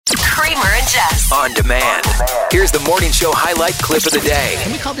Kramer and Jess. On demand. Here's the morning show highlight clip of the day.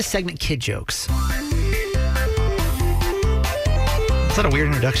 Can we call this segment Kid Jokes? Is that a weird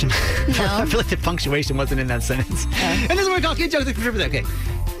introduction? No. I feel like the punctuation wasn't in that sentence. And this is what we call Kid Jokes. Okay.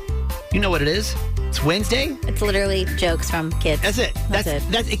 You know what it is? It's Wednesday. It's literally jokes from kids. That's it. That's it.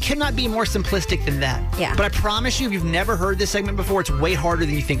 It cannot be more simplistic than that. Yeah. But I promise you, if you've never heard this segment before, it's way harder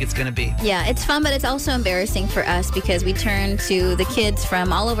than you think it's going to be. Yeah, it's fun, but it's also embarrassing for us because we turn to the kids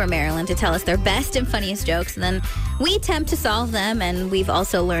from all over Maryland to tell us their best and funniest jokes, and then we attempt to solve them. And we've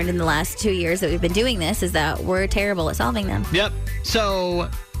also learned in the last 2 years that we've been doing this is that we're terrible at solving them. Yep. So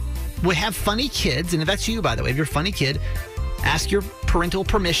we have funny kids, and if that's you, by the way, if you're a funny kid, ask your parental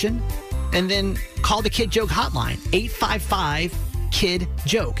permission. And then call the Kid Joke hotline,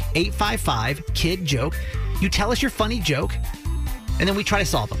 855-KID-JOKE, 855-KID-JOKE. You tell us your funny joke, and then we try to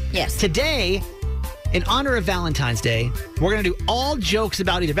solve them. Yes. Today, in honor of Valentine's Day, we're going to do all jokes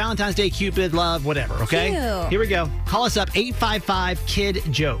about either Valentine's Day, Cupid, love, whatever, okay? Cute. Here we go. Call us up,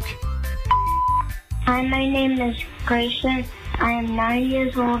 855-KID-JOKE. Hi, my name is Grayson. I am 9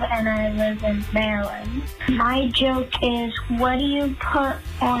 years old and I live in Maryland. My joke is, what do you put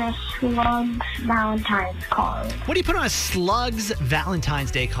on a slug's Valentine's card? What do you put on a slug's Valentine's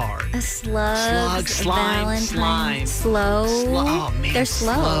Day card? A slug, slime. Slow. Oh, man. They're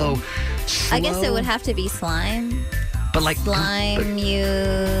slow. Slow. I guess it would have to be slime. But like Slime you.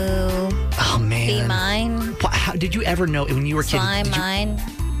 Oh, man. Be mine. How did you ever know when you were a kid? Slime did you- mine.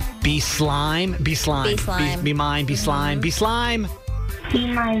 Be slime. Be slime. Be slime. Be mine. Be slime. Be slime. Be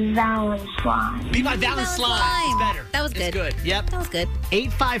my Valentine slime. Be my Valentine slime. It's better. That was good. It's good. Yep. That was good.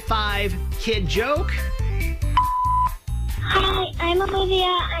 855-KID-JOKE. Hi, I'm Olivia.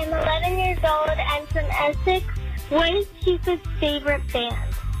 I'm 11 years old. I'm from Essex. What is Cupid's favorite band?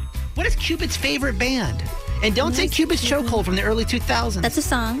 What is Cupid's favorite band? And don't say Cupid's Chokehold from the early 2000s. That's a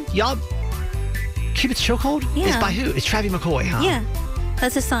song. Y'all, Cupid's Chokehold? Yeah. Is by who? It's Travie McCoy, huh? Yeah.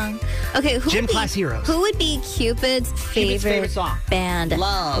 That's a song. Okay, Gym Class Heroes. Who would be Cupid's favorite song? band?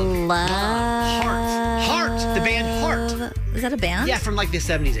 Love. Heart. The band Heart. Is that a band? Yeah, from like the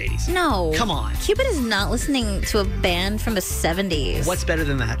 70s, 80s. No. Come on. Cupid is not listening to a band from the 70s. What's better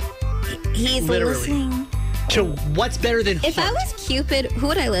than that? He's Literally. listening. So what's better than If I Heart? was Cupid, who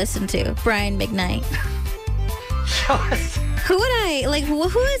would I listen to? Brian McKnight. Show us. Who would I, like, who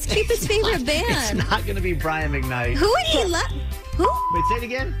is Cupid's favorite band? It's not going to be Brian McKnight. Who would he love? Who? Wait, say it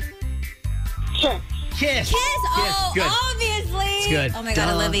again. Kiss. Kiss. Kiss. Oh, Good. obviously. It's good. Oh my God,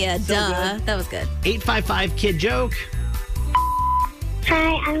 Duh. Olivia. So Duh. good. That was good. 855-KID-JOKE.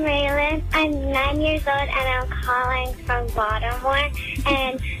 Hi, I'm Raylan. I'm 9 years old and I'm calling from Baltimore.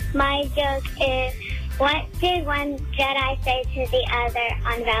 And my joke is, what did one Jedi say to the other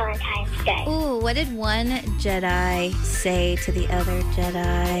on Valentine's Day? Ooh, what did one Jedi say to the other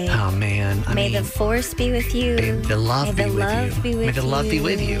Jedi? Oh, man. May the Force be with you. May the love be with you. May the love be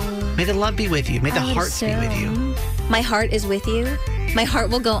with you. May the love be with you. May the heart be with you. My heart is with you. My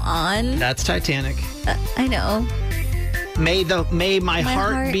heart will go on. That's Titanic. I know. May my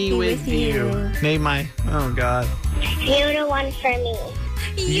heart be with you. May my, oh God. Yoda one for me.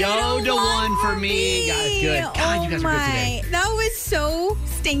 Yoda one for me. God, it's good. God, you guys are good today. That was so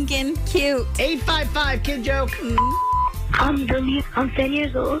stinking cute. 855-KID-JOKE. I'm Billy. I'm 10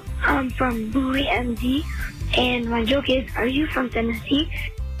 years old. I'm from Bowie, MD. And my joke is, are you from Tennessee?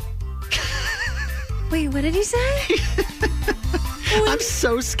 Wait, what did he say? I'm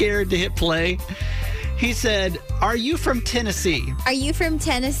so scared to hit play. He said, are you from Tennessee? Are you from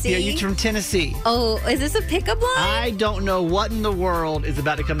Tennessee? Yeah, you from Tennessee. Oh, is this a pickup line? I don't know what in the world is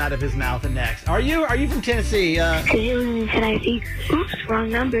about to come out of his mouth next. Are you from Tennessee? Because you live in Tennessee. Oops, wrong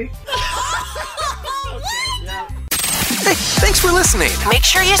number. Hey, thanks for listening. Make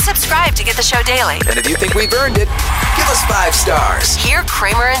sure you subscribe to get the show daily. And if you think we've earned it, give us 5 stars. Hear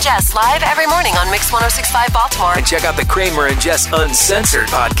Kramer and Jess live every morning on Mix 106.5 Baltimore. And check out the Kramer and Jess Uncensored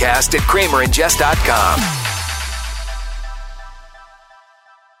podcast at kramerandjess.com.